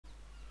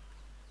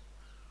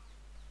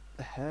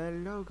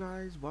Hello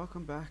guys,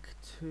 welcome back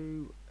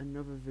to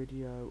another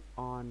video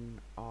on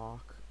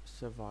Ark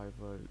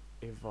Survival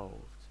Evolved.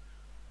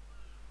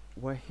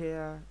 We're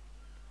here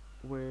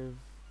with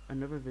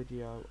another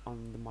video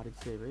on the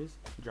modded series,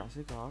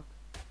 Jurassic Ark.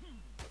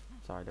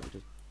 Sorry, let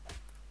me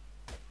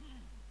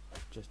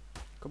just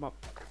come up.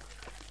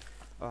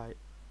 Alright.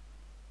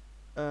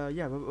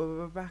 Yeah,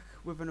 we're back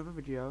with another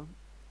video,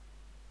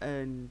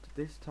 and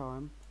this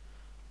time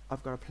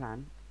I've got a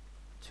plan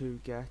to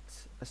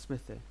get a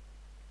smithy.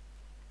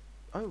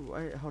 Oh,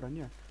 wait, hold on,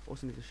 yeah.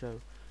 Also need to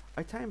show.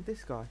 I tamed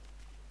this guy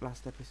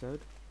last episode.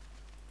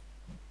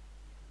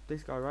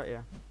 This guy right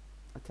here.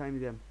 I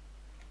tamed him.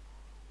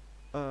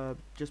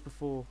 Just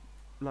before,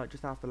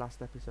 just after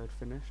last episode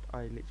finished,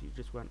 I literally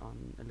just went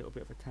on a little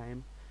bit of a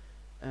tame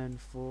and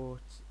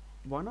thought,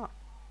 why not?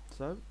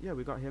 So, yeah,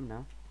 we got him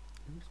now.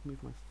 Let me just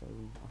move my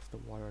phone off the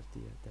wire of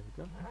the, there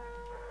we go.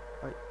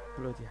 Right,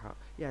 bloody hell.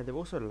 Yeah, they're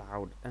also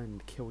loud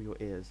and kill your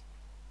ears.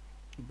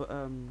 But,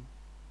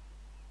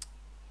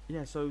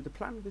 yeah, so the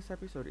plan of this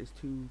episode is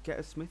to get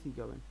a smithy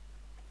going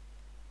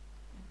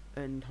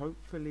and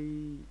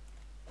hopefully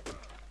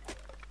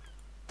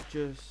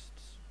just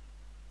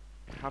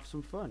have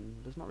some fun.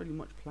 There's not really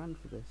much planned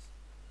for this.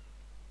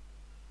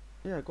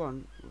 Yeah, go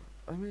on.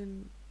 I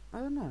mean, I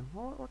don't know.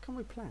 What can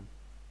we plan?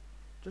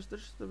 Just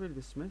really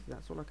the smithy.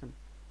 That's all I can.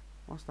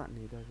 What's that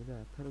need over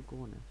there?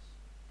 Pelagornis.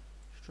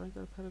 Should try and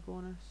get a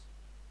Pelagornis.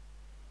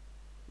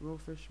 Raw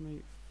fish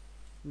meat.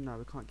 No,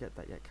 we can't get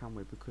that yet, can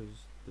we?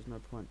 Because there's no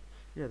point.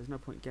 Yeah, there's no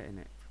point getting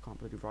it if you can't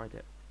bloody ride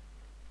it.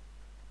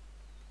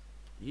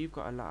 You've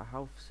got a lot of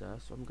health, sir,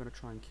 so I'm going to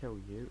try and kill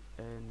you,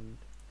 and...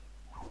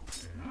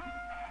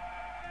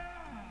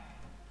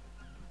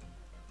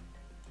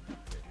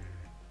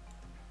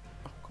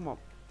 Oh, come on.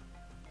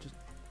 Just...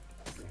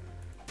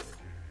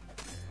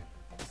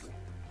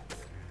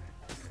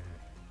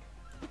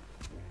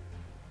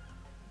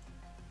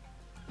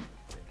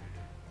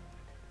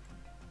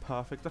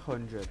 Perfect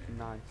 100.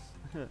 Nice.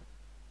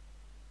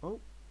 Oh,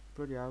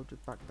 bloody hell,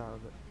 just backed out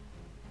of it.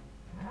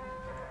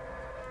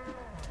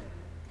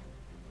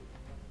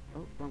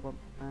 Oh, wrong one.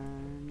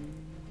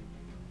 And...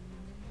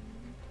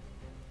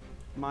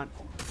 Man.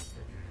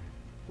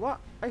 What?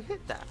 I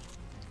hit that.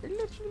 It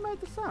literally made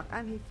the sound,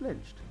 and he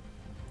flinched.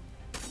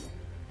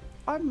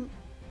 Are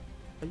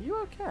you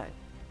okay?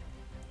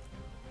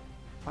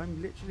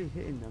 I'm literally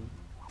hitting them.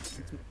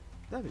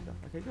 There we go.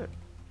 Okay, good.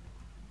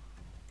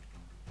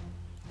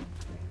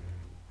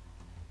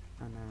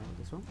 And now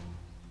this one.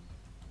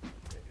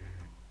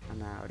 And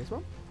now this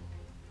one.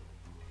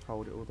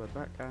 Hold it all the way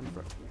back and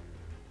front.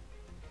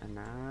 And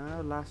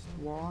now last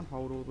one.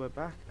 Hold all the way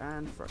back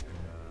and front.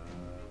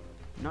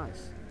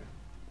 Nice.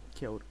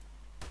 Killed.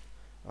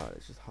 Alright,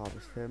 let's just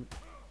harvest him.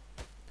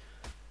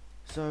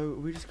 So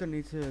we're just gonna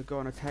need to go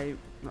on a tame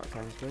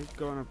spree.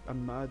 Go on a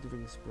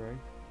murdering spree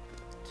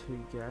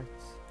to get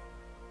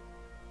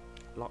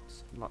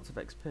lots of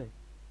XP.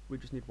 We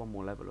just need one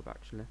more level up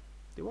actually.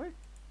 Do we?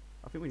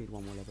 I think we need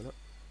one more level up.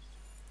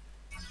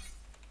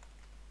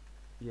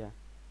 Yeah.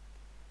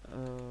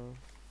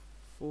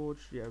 Forge,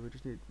 yeah, we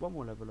just need one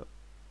more level up.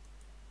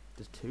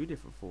 There's two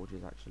different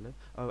forges actually.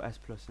 Oh, S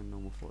plus and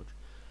normal forge.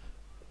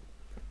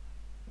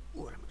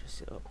 Oh, let me just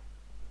sit up.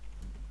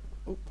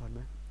 Oh, pardon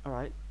me.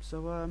 Alright,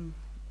 so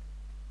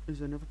is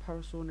there another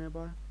parasaur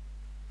nearby?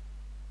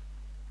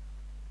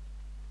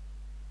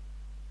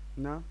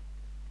 No?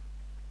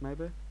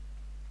 Maybe?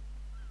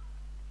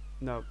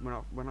 No,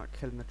 we're not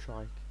killing the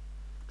trike.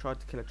 Tried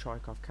to kill a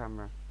trike off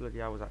camera. Bloody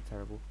hell, was that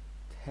terrible.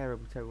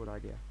 Terrible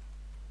idea.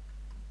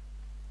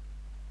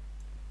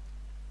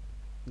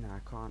 Nah, I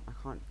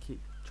can't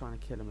keep trying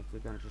to kill them if they're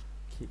gonna just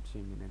keep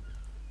zooming in.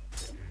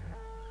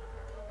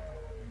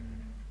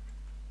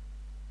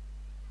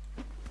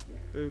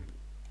 Boop.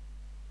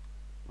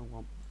 Wrong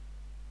one.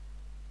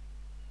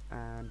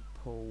 And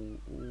pull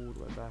all the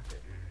way back.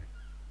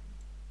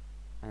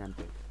 And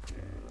boop.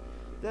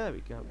 There we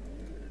go.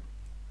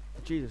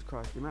 Jesus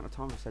Christ, the amount of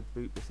times I've said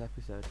boop this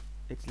episode.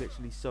 It's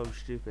literally so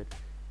stupid.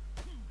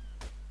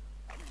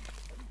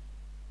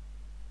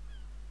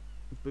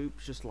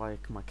 Boop's just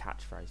like my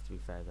catchphrase, to be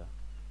fair though.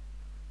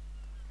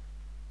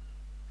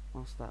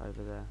 What's that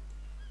over there?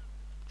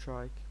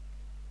 Trike.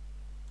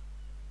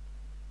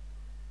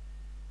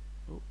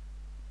 Oh,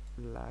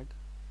 lag.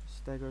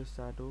 Stego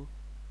saddle.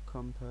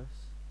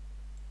 Compass.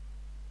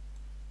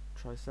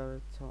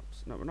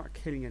 Triceratops. No, we're not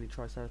killing any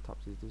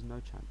Triceratopses, there's no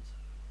chance.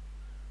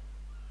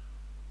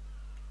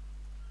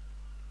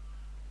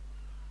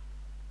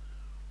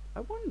 I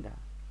wonder.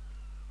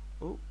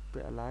 Oh,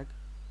 bit of lag.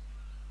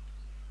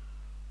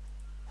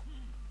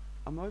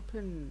 I'm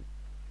hoping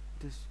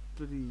this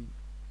bloody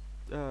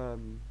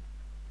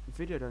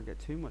video don't get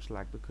too much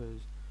lag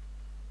because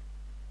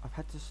I've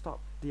had to stop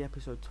the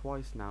episode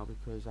twice now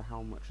because of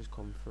how much has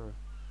come through.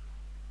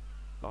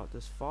 Like,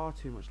 there's far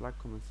too much lag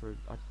coming through.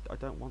 I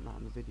don't want that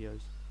in the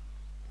videos.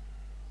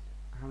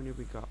 How many have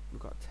we got?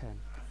 We've got 10.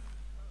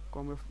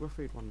 Go on, we'll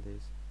feed one of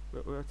these.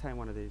 We'll obtain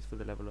one of these for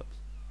the level ups.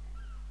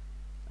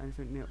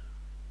 Anything new?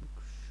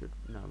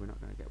 No, we're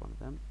not going to get one of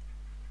them.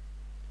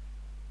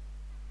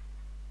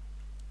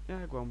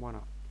 Yeah, go on, why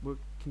not? We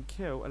can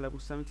kill a level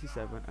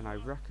 77, and I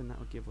reckon that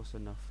will give us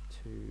enough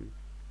to...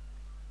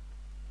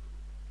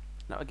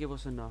 That'll give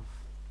us enough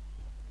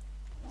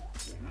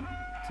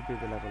to be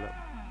the level up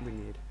we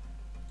need.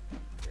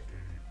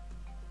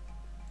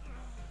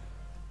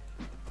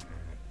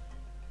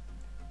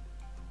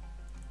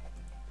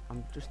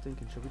 I'm just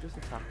thinking, should we just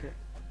attack it?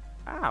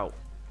 Ow!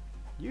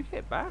 You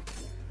hit back?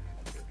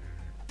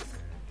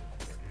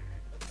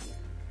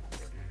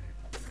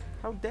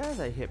 How dare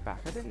they hit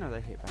back? I didn't know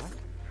they hit back.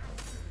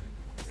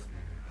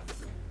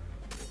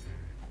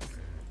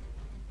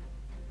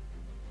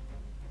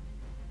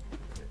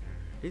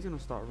 He's gonna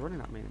start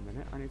running at me in a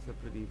minute. I need to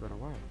bloody run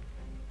away.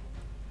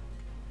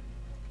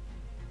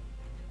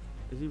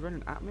 Is he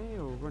running at me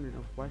or running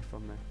away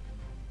from me?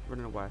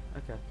 Running away.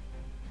 Okay.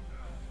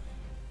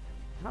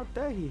 How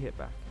dare he hit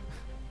back?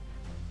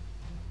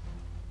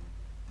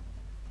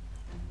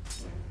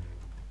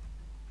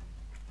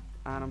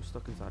 And I'm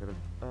stuck inside of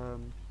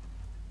him.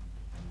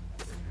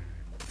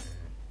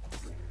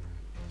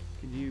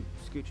 Can you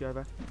scooch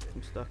over?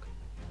 I'm stuck.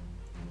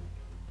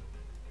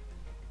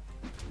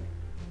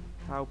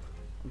 Help.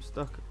 I'm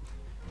stuck.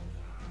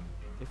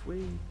 If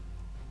we...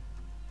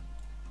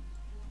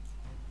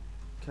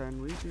 Can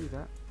we do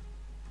that?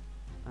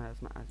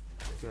 That's not as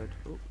good.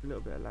 Oh, a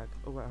little bit of lag.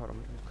 Oh wait, hold on.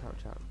 Let me just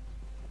crouch out.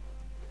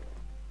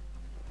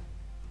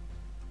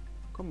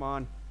 Come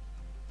on.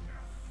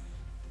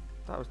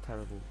 That was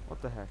terrible. What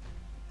the heck?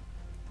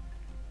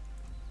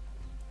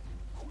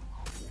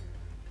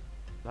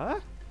 Huh?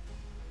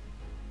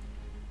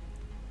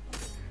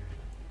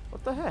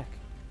 What the heck?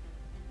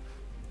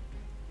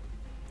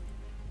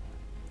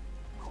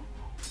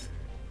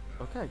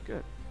 Okay,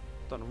 good.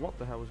 Don't know what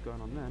the hell was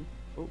going on then.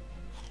 Oh,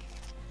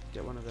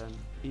 get one of them,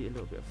 eat a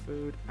little bit of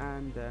food,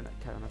 and then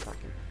carry on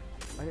attacking.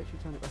 I literally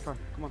turn it back on.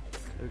 Come on.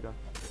 There we go.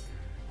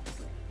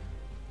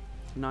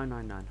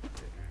 999.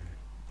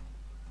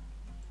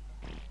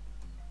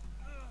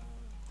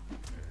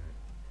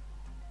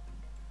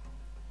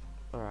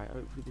 Alright,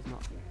 hopefully there's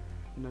not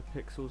no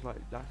pixels like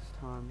last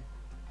time.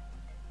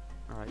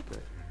 Alright,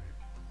 good.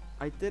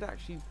 I did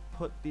actually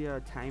put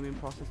the taming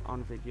process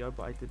on video,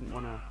 but I didn't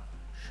want to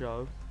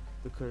show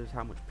because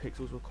how much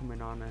pixels were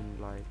coming on and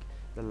like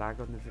the lag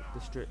on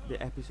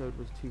the episode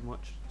was too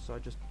much, so I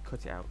just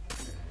cut it out.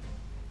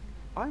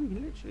 I'm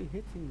literally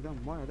hitting them.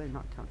 Why are they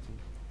not counting?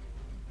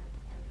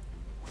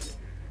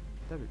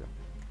 There we go.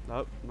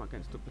 Nope, I'm not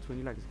getting stuck between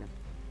your legs again.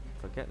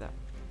 Forget that.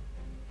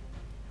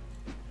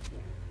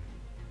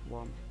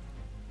 1,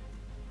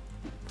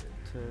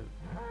 2,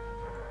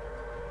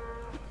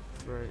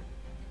 3,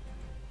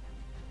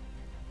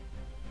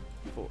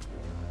 4.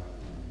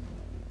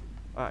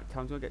 Alright,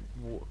 time to go get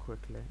water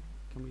quickly.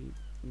 Can we...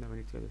 No, we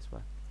need to go this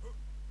way.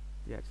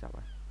 Yeah, it's that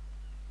way.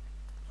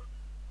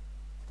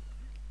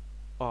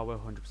 Oh, we're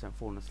 100%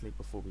 falling asleep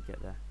before we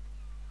get there.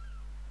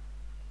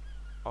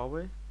 Are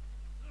we?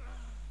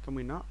 Can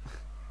we not?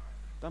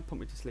 Don't put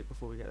me to sleep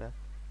before we get there.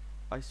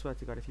 I swear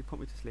to God, if you put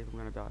me to sleep, I'm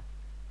gonna die.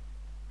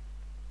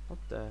 What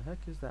the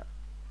heck is that?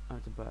 Oh,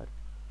 it's a bird.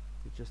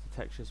 It's just the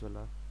textures were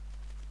low.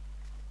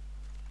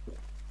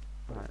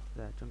 Right,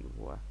 there, drink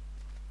the water.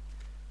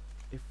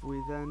 If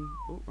we then...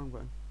 Oh, wrong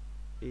button.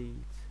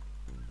 Eat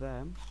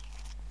them.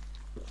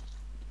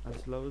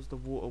 As low as the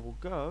water will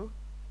go,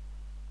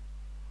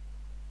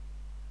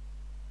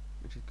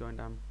 which is going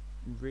down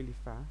really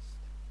fast.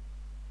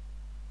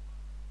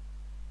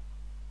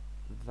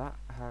 That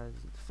has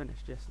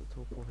finished. Yes, the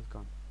torpor has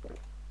gone.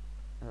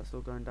 That's still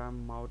going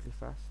down mildly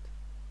fast.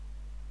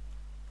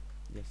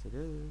 Yes, it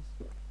is.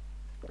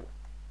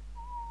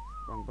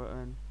 Wrong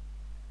button.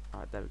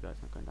 Alright, there we go.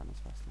 It's not going down as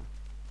fast now.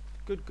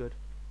 Good, good.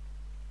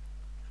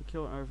 Should we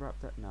kill an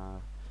Oviraptor?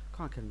 No.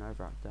 Can't kill an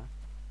Oviraptor.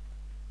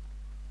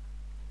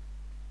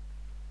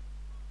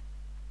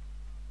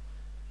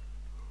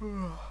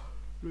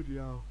 Bloody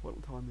hell.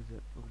 What time is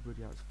it? Oh,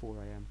 bloody hell. It's 4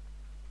 AM.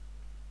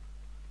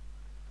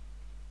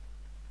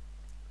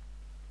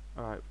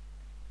 Alright.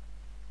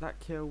 That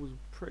kill was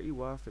pretty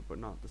worth it, but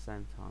not at the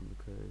same time,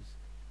 because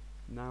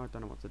now I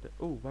don't know what to do.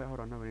 Oh, wait, hold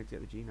on. No, we need to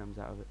get the genomes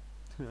out of it.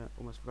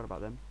 Almost forgot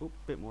about them. Oh,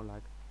 bit more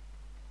lag.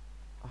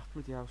 Ah,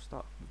 bloody hell.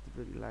 Stop with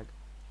the bloody lag.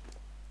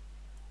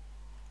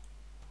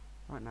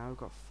 Right now, we've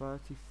got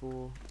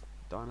 34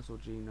 dinosaur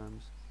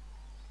genomes.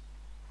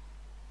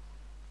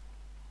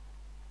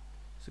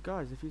 So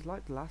guys, if you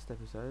liked the last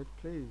episode,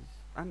 please,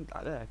 and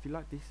there, if you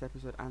like this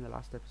episode and the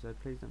last episode,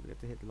 please don't forget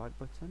to hit the like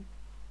button,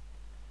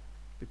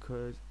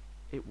 because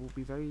it will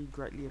be very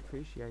greatly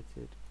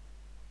appreciated.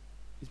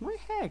 Is my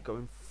hair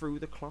going through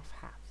the cloth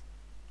hat?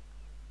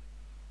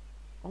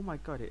 Oh my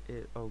god,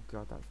 oh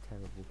god, that's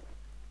terrible.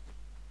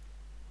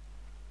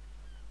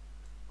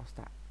 What's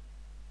that?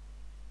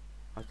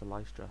 Oh, it's a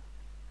Lystra.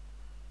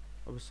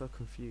 I was so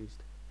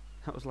confused.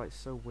 That was like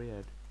so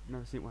weird. I've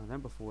never seen one of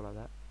them before like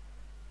that.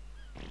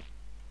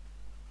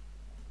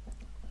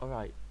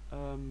 Alright,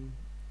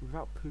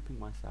 without pooping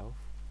myself,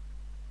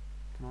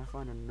 can I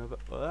find another...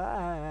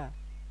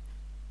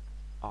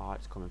 Ah,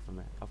 it's coming from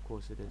it. Of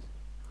course it is.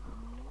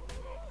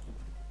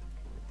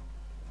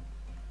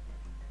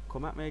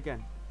 Come at me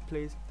again,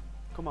 please.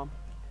 Come on.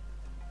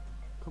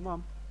 Come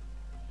on.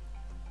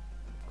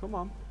 Come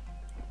on.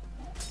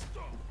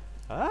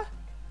 Huh?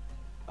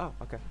 Oh,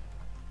 okay.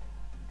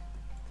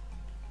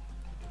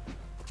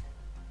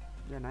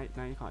 Yeah,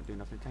 now you can't do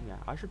nothing, can you?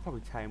 I should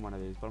probably tame one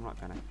of these, but I'm not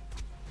gonna.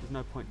 There's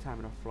no point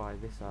taming a fly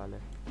this early.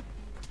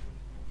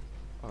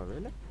 Oh,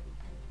 really?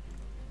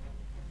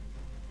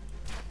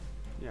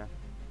 Yeah.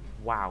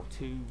 Wow,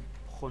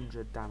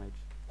 200 damage.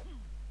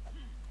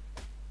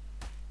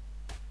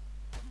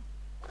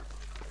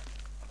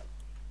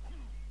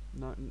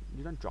 No,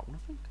 you don't drop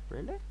nothing?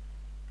 Really?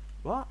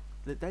 What?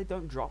 They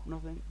don't drop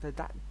nothing? They're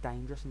that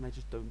dangerous and they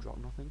just don't drop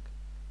nothing?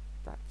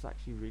 That's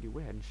actually really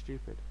weird and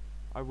stupid.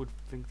 I would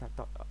think that...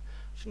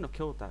 shouldn't have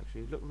killed that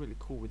actually. It looked really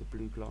cool with the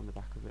blue glow on the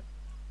back of it.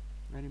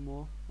 Any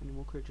more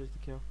creatures to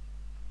kill?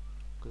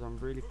 Because I'm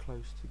really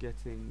close to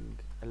getting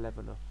a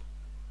level up.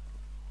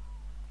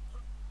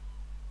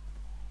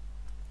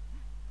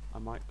 I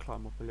might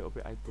climb up a little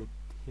bit. I did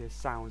hear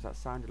sounds that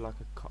sounded like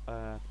not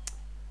a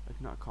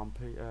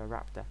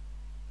raptor.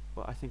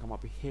 But I think I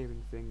might be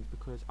hearing things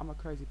because I'm a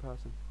crazy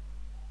person.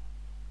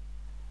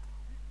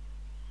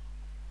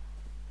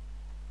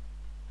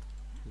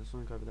 There's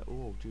something over there.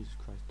 Oh, Jesus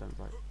Christ, don't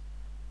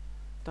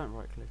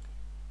right click.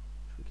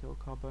 Should we kill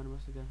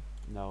Carbonimus again?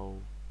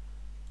 No.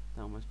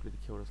 That almost bloody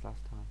killed us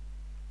last time.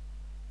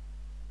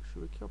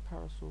 Should we kill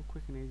Parasol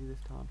quick and easy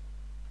this time?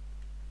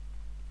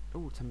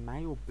 Oh,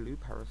 tame or blue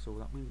Parasol.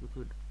 That means we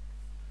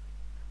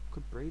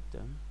could breed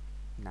them.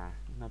 Nah,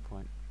 no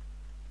point.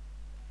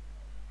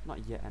 Not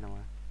yet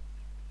anyway.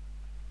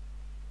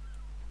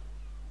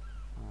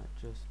 Alright,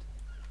 just...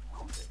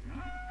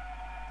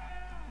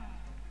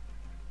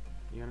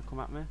 You gonna come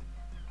at me?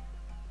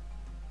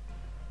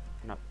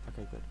 No.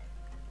 Okay, good.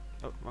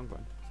 Oh, wrong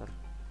button. Sorry.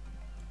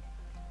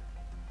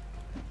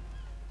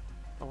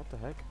 Oh, what the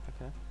heck?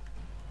 Okay.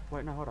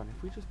 Wait, no, hold on.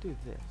 If we just do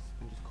this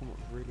and just come up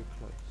really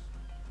close,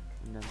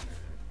 and then...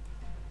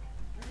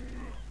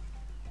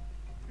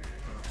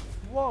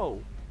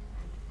 Whoa!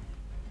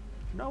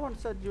 No one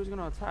said you was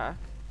gonna attack.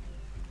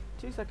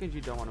 2 seconds you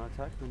don't want to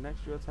attack, the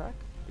next you attack?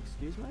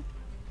 Excuse me?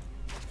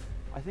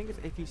 I think it's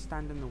if you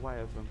stand in the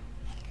way of them.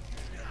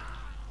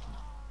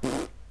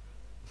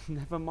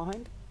 Never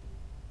mind.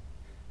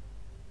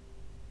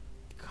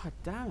 God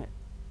damn it.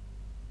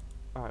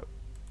 Alright.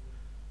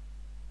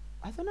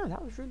 I don't know,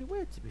 that was really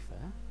weird to be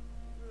fair.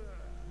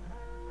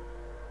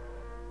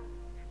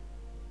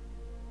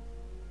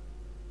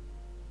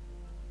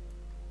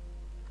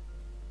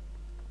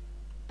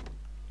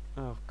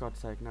 Oh, God's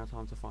sake, now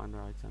time to find the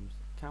items.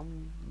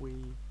 Can we...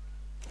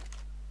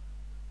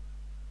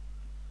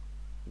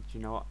 Do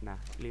you know what? Nah,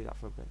 leave that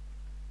for a bit.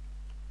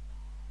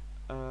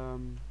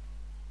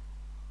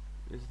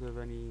 Is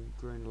there any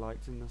green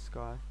lights in the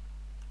sky?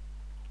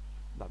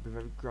 That'd be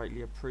very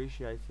greatly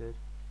appreciated.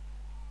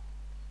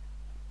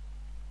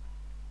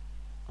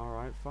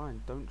 Alright,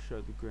 fine. Don't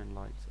show the green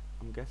lights.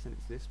 I'm guessing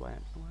it's this way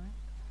anyway.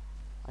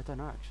 I don't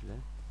know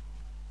actually.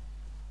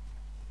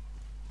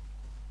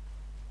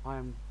 I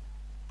am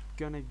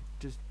gonna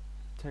just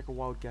take a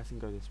wild guess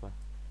and go this way.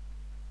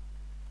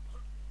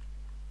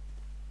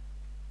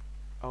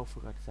 Oh, for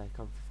God's sake,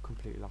 I've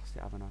completely lost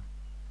it, haven't I?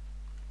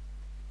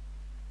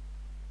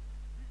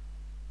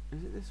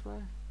 Is it this way?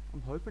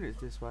 I'm hoping it's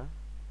this way.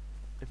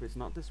 If it's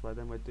not this way,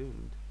 then we're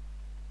doomed.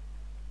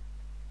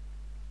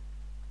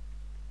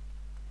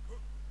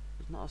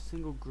 There's not a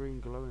single green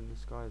glow in the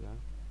sky though.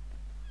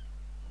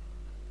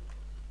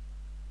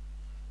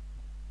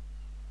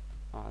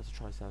 Ah, there's a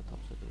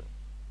Triceratops over there.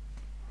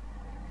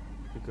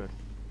 Be good.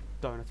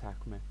 Don't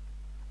attack me.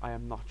 I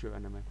am not your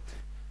enemy.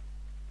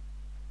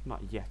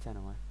 Not yet,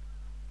 anyway.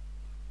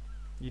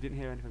 You didn't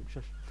hear anything.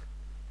 Shush.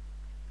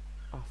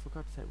 Oh, for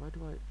God's sake, why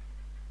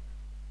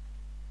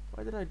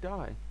did I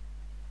die?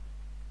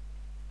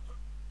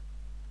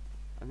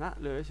 And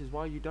that, Lewis, is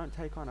why you don't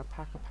take on a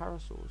pack of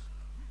parasols.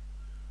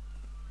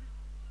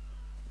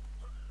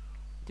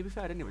 To be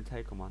fair, I didn't even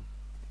take them on.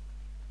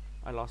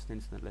 I lost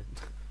instantly.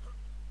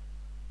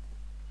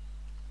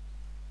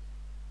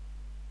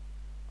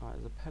 Alright,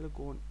 there's a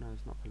Pelagorn. No,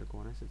 it's not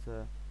Pelagornis. It's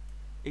a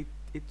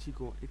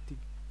Ichigo.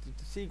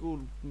 The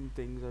seagull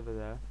things over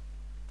there.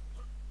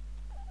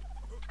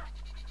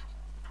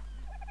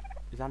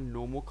 Is that a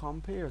normal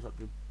compy or is that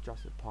the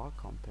Jurassic Park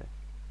compy?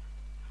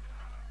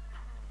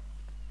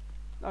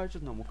 No, it's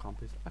just normal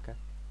compies. Okay.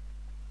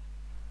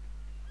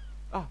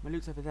 Oh, my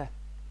loot's over there.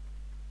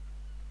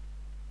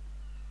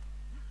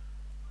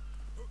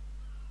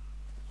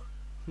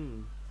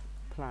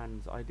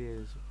 Plans,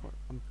 ideas.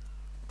 I'm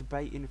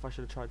debating if I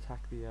should have tried to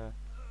attack the...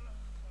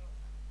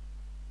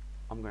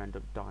 I'm going to end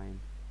up dying.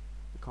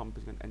 The comp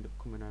is going to end up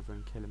coming over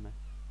and killing me.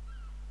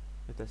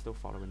 If they're still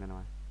following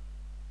anyway.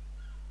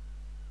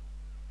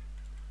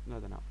 No,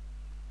 they're not.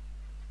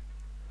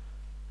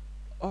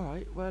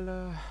 Alright,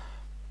 well,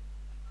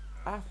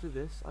 after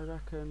this, I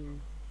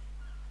reckon...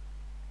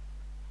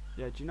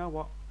 Yeah, do you know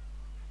what?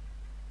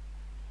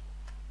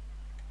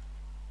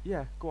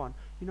 Yeah, go on.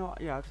 You know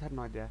what? Yeah, I just had an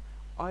idea.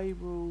 I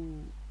will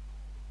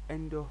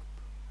end up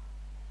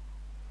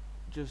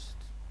just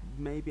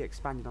maybe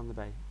expanding on the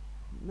bay.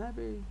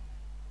 Maybe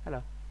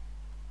Hello.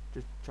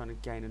 Just trying to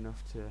gain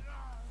enough to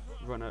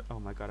run a... Oh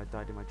my god, I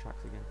died in my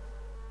tracks again.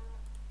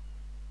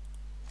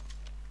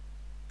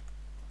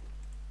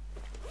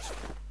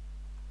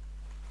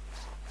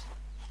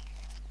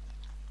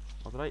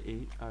 What did I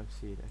eat? Oh,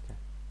 seed, okay.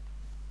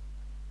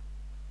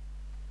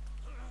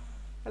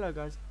 Hello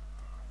guys.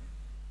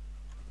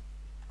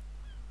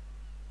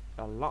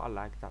 A lot of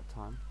lag that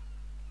time.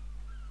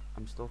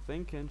 I'm still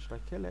thinking, should I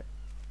kill it?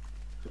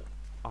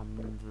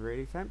 I'm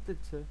really tempted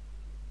to. Do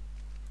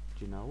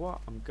you know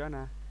what? I'm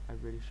gonna. I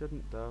really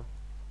shouldn't though.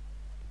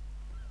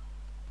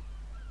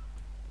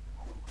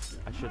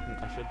 I shouldn't.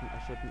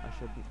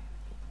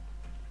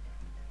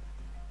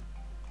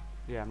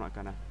 Yeah, I'm not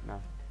gonna.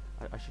 No.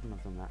 I shouldn't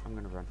have done that. I'm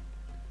gonna run.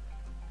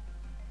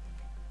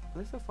 Are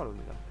they still following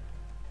me though?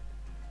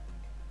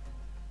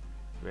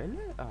 Really?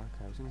 Oh,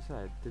 okay, I was gonna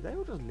say, did they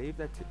all just leave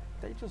their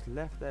they just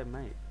left their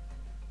mate?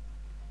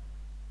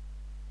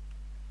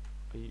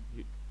 Are you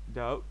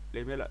no,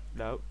 leave me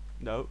alone.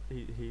 No,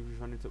 he was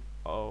running to...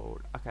 Oh,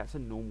 okay, that's a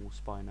normal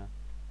spiner.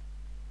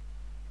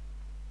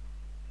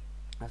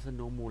 That's a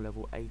normal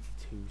level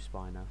 82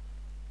 spiner.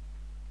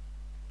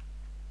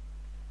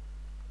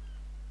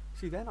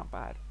 See, they're not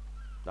bad.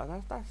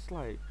 That's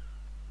like...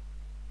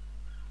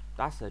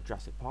 That's a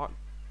Jurassic Park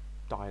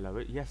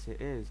dilo. Yes, it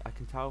is. I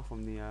can tell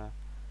from the...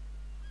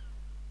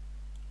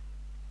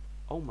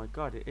 Oh my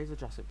god, it is a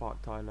Jurassic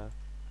Park Tyler.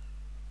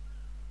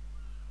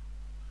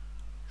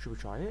 Should we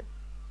try it?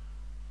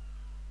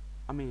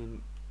 I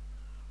mean...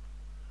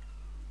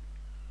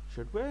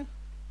 Should we?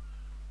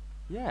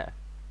 Yeah,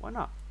 why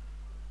not?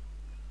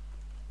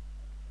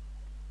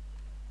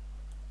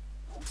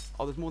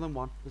 Oh, there's more than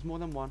one. There's more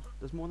than one.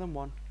 There's more than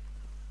one.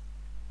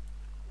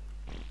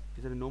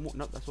 Is it a normal?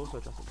 Nope, that's also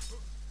a Jurassic.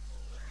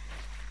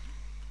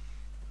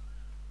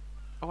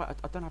 Oh, wait,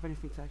 I don't have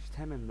anything to actually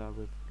tame him though,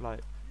 with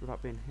like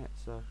without being hit.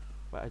 So,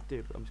 wait, I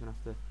do, but I'm just gonna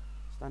have to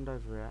stand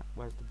over here.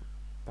 Where's the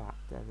bat?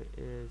 There it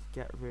is.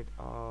 Get rid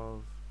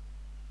of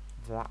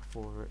that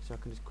for it, so I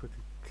can just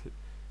quickly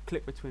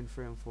click between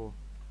 3 and 4.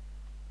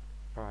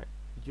 All right,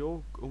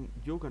 you're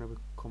gonna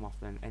come off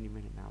then any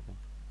minute now then.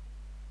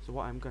 So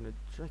what I'm gonna...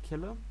 Should I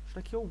kill him? Should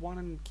I kill one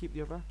and keep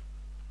the other?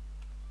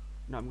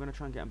 No, I'm gonna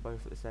try and get them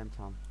both at the same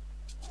time.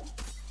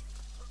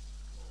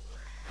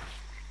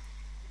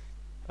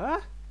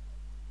 Ah!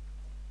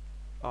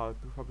 Oh,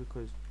 probably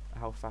because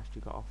how fast you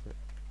got off it.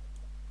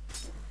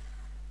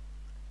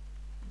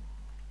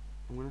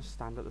 I'm gonna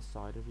stand at the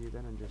side of you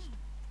then and just...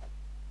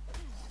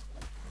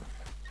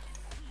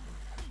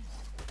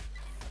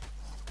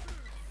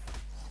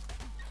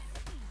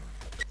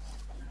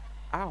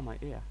 Ow, my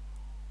ear.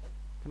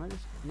 Can I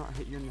just not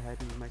hit you in the head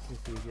and make this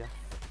easier?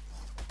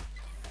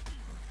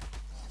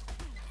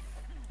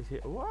 Is he...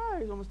 Whoa,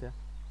 he's almost there.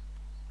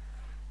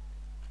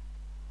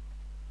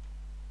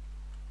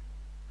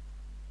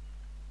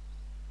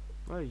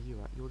 Where are you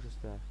at? You're just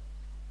there.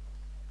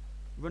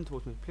 Run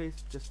towards me, please.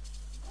 Just...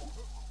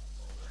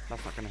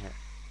 That's not gonna hit.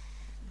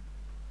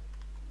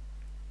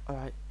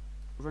 Alright.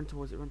 Run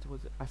towards it, run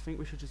towards it. I think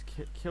we should just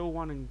kill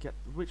one and get...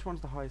 Which one's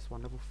the highest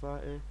one? Level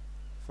 30?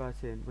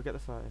 13. We'll get the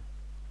 30.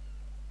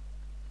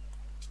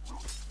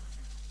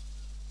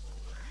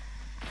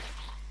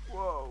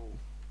 Whoa.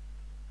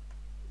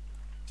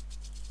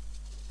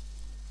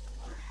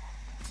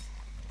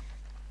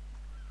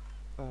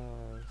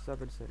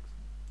 7-6.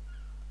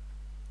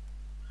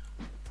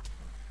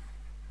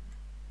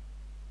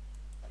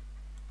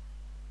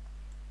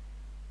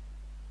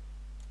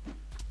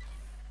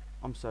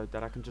 I'm so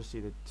dead. I can just see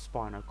the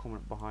Spino coming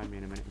up behind me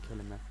in a minute and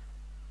killing me.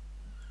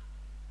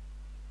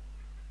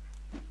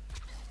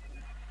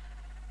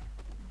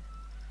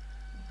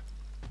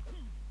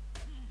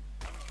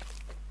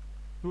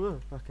 Whoa,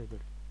 okay,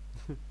 good.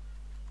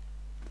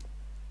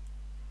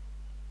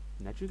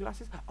 Nedry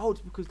glasses? Oh,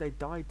 it's because they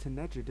died to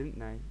Nedry, didn't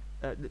they?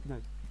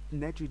 No,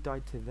 Nedry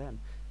died to them.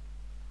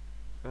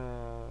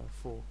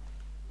 4.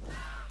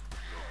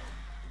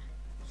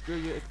 Screw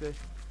you, Ep2.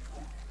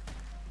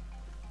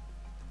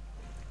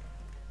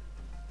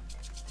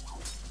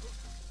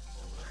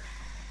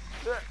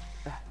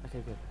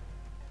 Okay, good.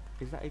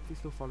 Is that Ep2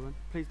 still following?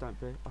 Please don't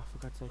be. Oh, for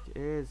God's sake, it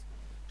is.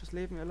 Just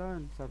leave me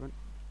alone, 7.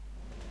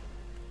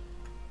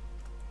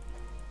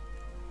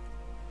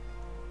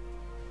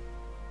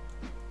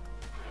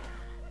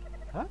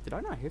 Huh? Did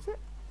I not hit it?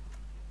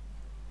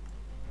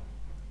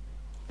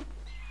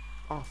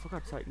 Oh, for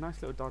God's sake, nice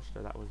little dodge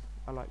there that was.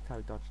 I liked how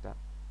he dodged that.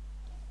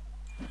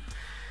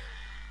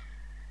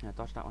 Yeah,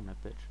 dodge that one,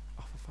 that bitch.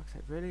 Oh, for fuck's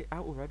sake, really?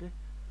 Out already?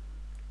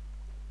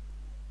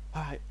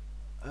 Alright.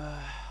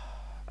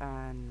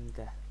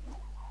 And...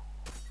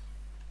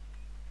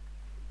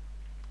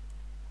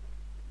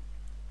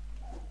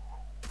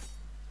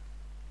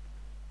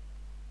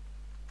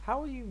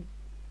 How are you...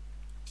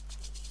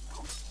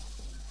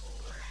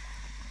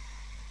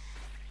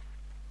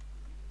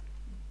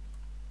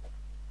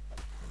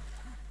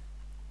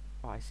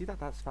 Oh, I see that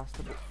that's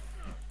faster, but...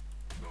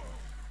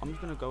 I'm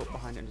just gonna go up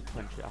behind it and just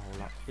punch it a whole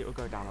lot. It will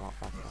go down a lot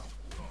faster.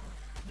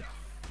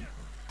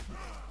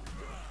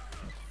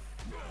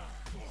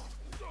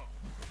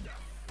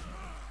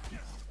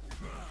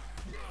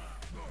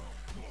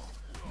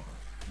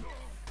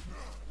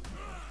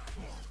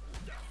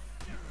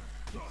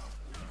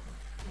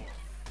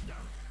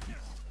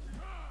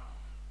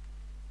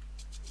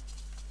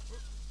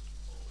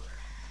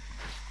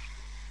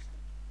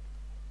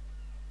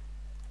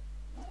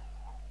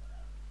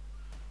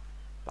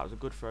 That was a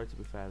good throw, to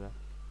be fair, though.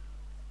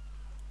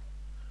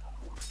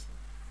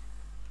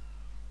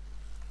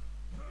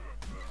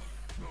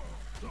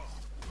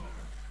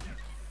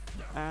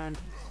 And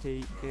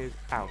he is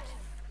out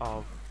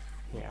of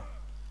here.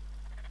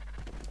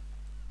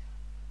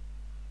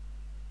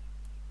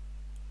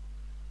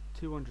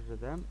 $200 of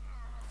them,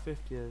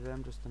 50 of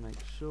them, just to make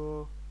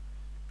sure.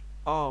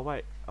 Oh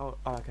wait, oh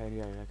okay,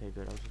 yeah, okay,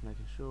 good. I was just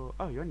making sure.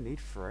 Oh, you only need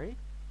 3?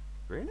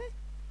 Really?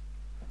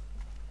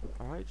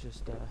 Alright,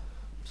 just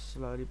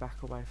slowly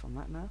back away from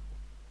that now.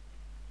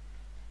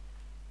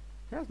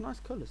 He has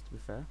nice colours, to be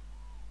fair.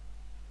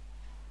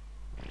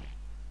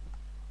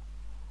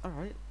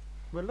 Alright,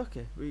 we're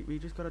lucky. We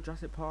just got a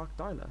Jurassic Park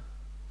dialer.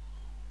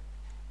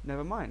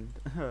 Never mind.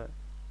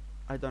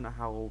 I don't know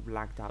how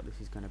lagged out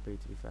this is going to be,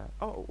 to be fair.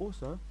 Oh,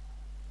 also,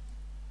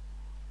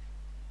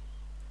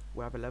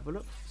 we have a level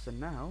up, so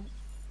now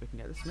we can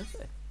get the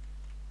smithy.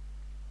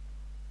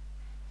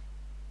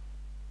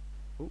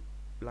 Oh,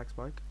 lag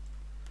spike.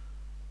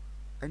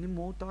 Any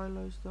more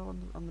dialos though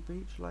on the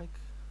beach? Like,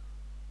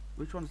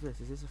 which one's this?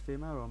 Is this a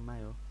female or a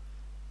male?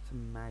 It's a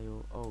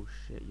male. Oh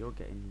shit, you're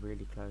getting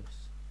really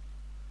close.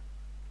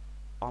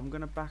 I'm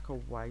gonna back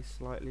away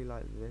slightly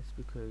like this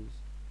because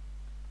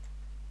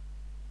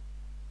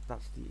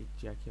that's the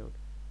EG I killed.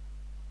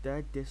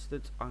 Their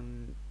distance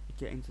on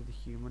getting to the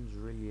humans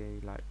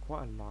really like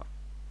quite a lot.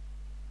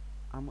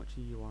 How much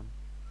are you on?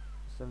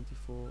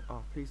 74.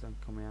 Oh, please don't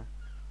come here.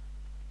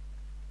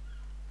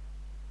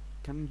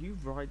 Can you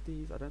ride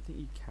these? I don't think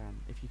you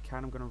can. If you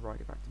can, I'm gonna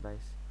ride it back to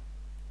base.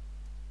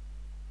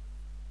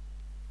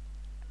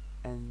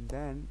 And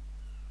then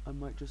I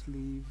might just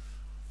leave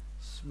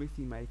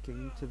smithy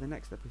making to the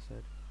next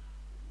episode.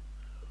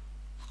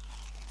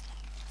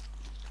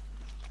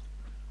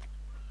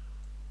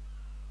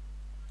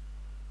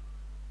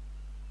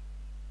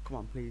 Come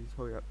on, please,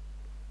 hurry up.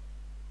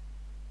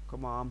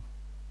 Come on.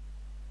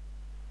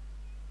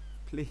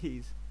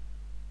 Please.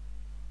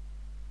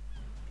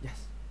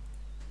 Yes.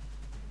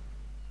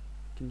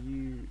 Can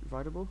you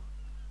rideable?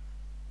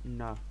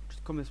 No.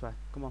 Just come this way.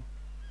 Come on.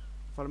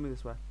 Follow me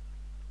this way.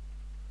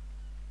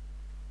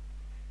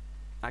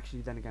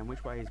 Actually, then again,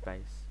 which way is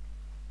base?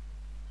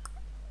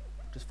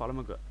 Just follow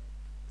my gut.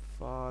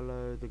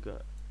 Follow the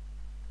gut.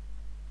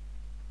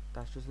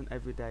 That's just an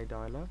everyday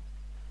dialer.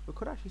 We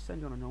could actually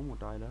send you on a normal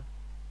dialer.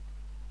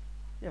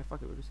 Yeah,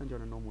 fuck it, we'll just send you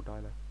on a normal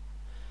dialer.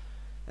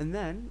 And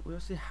then we'll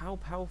see how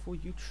powerful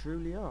you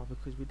truly are,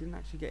 because we didn't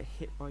actually get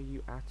hit by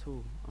you at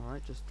all.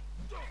 Alright, just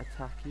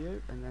attack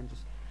you and then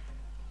just...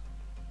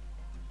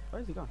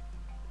 Where's he gone?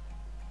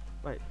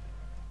 Wait.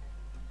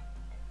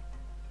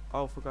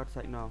 Oh, for God's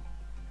sake, no.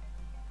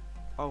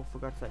 Oh, for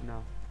God's sake,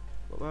 no.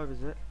 Where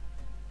is it?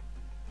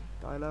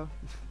 Dilo?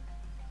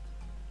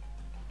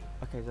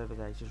 Okay, he's over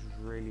there. He's just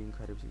really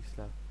incredibly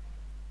slow.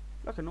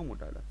 Like a normal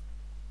Dilo.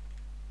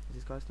 Is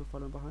this guy still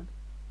following behind?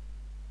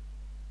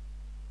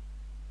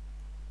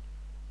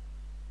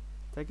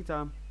 Take your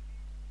time.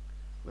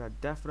 We are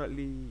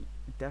definitely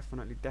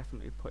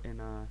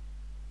putting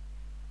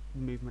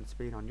movement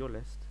speed on your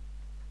list.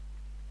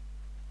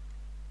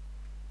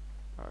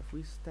 Alright, if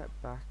we step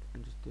back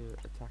and just do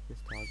attack this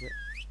target.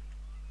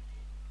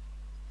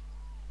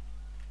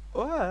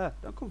 Oh,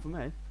 don't come for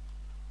me.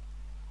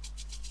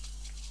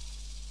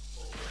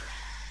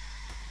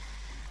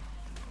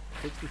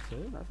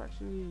 $62? That's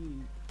actually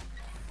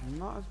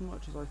not as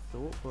much as I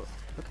thought, but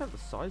look at the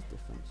size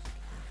difference.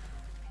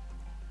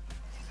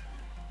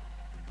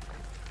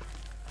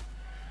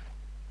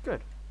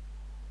 Good.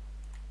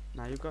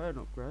 Now you've got an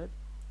upgrade.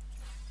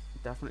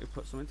 Definitely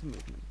put some into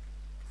movement.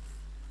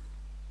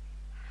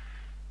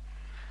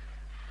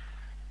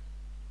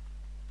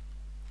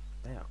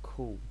 They are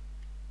cool.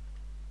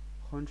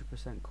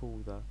 100% cool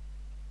though.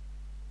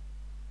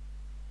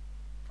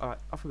 Alright,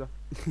 off we go.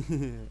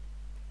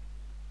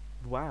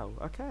 Wow,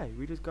 okay,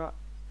 we just got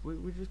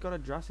a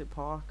Jurassic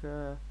Park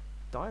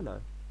Dilo.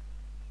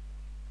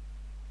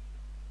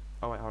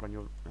 Oh wait, hold on,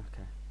 you're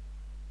okay.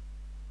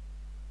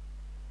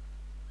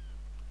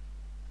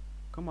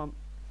 Come on.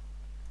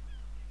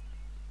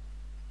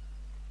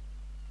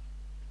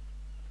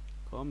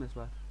 Come this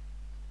way.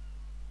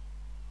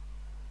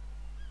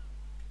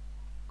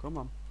 Come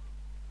on.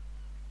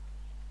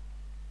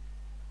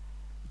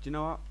 Do you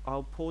know what?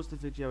 I'll pause the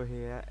video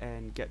here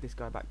and get this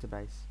guy back to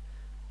base,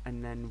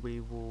 and then we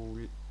will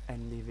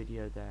end the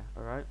video there.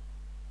 Alright?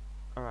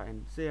 Alright,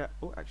 and see ya.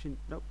 Oh, actually,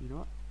 nope, you know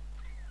what?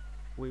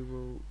 We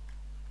will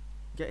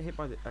get hit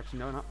by the... Actually,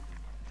 no, not.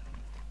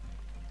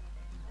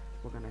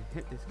 We're gonna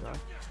hit this guy.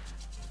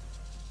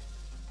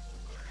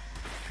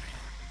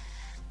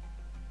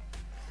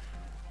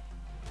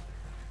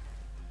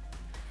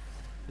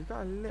 He's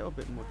got a little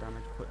bit more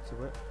damage put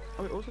to it.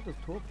 Oh, it also does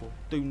torpor.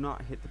 Do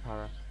not hit the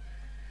para.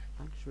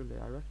 Actually,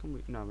 I reckon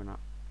we... No, we're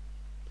not.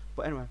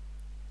 But anyway,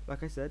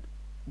 like I said,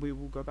 we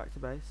will go back to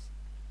base.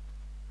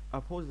 I'll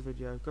pause the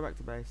video, go back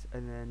to base,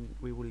 and then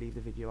we will leave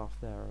the video off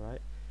there,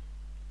 alright?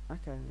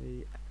 Okay,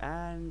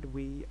 and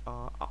we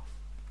are off.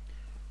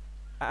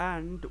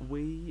 And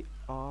we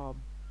are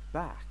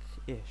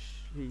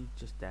back-ish. He's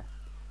just there.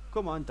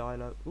 Come on,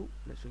 Dilo. Ooh,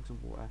 let's drink some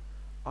water.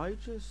 I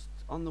just,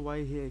 on the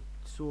way here,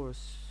 saw a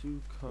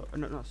Suco,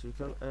 no, not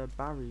Suco, a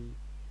Barry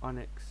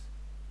Onyx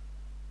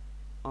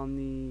on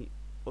the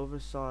other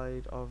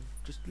side of,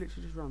 just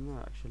literally just around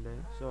there actually.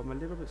 So I'm a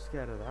little bit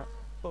scared of that,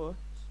 but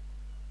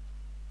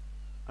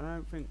I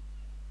don't think,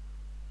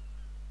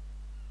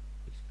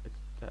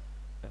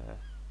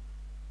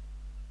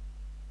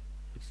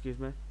 excuse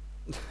me.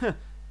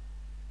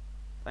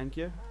 Thank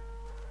you.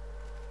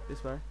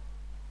 This way.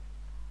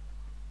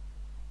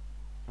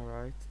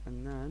 Alright,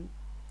 and then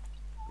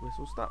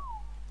whistle stop.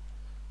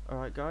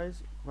 Alright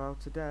guys, well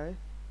today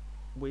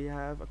we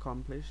have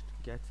accomplished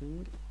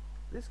getting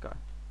this guy.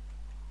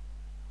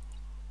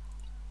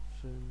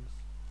 Options.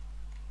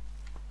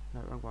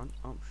 No, wrong one.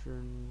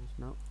 Options.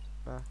 No.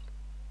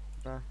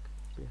 Back.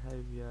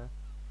 Behavior.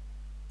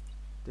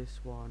 This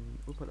one.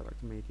 We'll put that back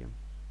to medium.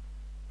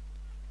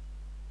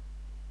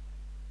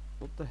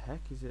 What the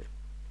heck is it?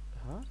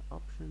 Huh?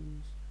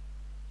 Options.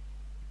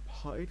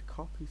 Hide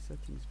copy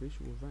settings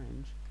visual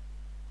range.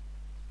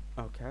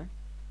 Okay.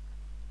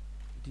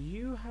 Do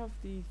you have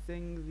the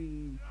thing,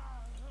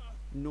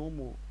 the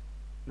normal,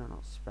 no,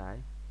 not spay,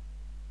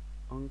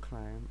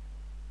 unclaim,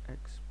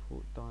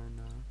 export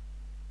dino,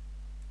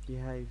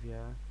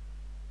 behavior,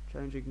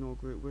 change ignore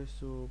group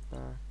whistle,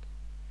 back,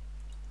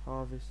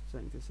 harvest,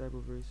 setting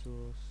disabled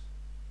resource,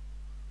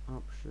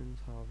 options,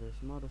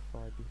 harvest,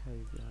 modify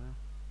behavior,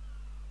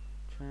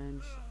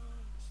 change,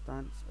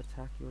 stance,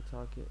 attack your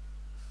target,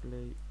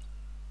 sleep,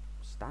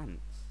 stance,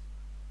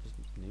 just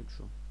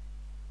neutral.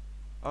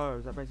 Oh,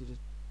 is that basically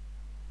just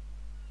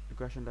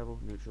aggression level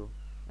neutral?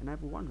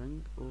 Enable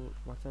wandering or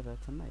whatever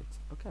to mate.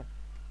 Okay,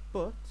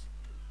 but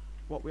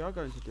what we are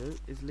going to do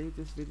is leave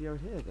this video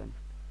here then.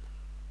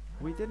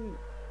 We didn't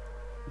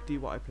do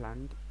what I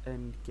planned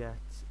and get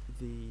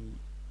the,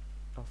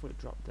 I thought it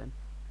dropped then.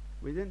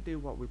 We didn't do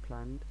what we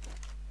planned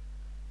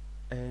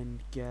and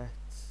get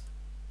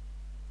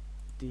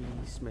the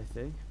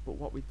smithy, but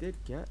what we did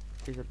get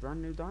is a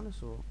brand new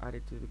dinosaur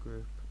added to the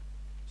group.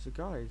 So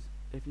guys,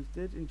 if you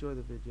did enjoy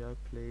the video,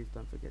 please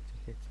don't forget to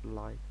hit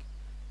like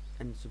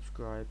and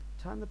subscribe.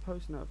 Turn the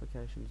post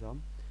notifications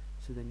on,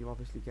 so then you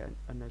obviously get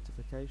a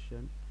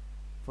notification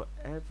for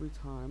every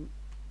time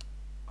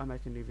I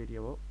make a new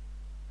video up.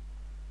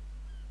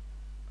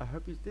 I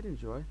hope you did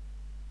enjoy,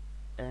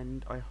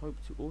 and I hope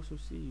to also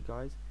see you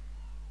guys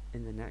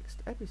in the next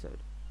episode.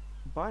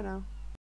 Bye now.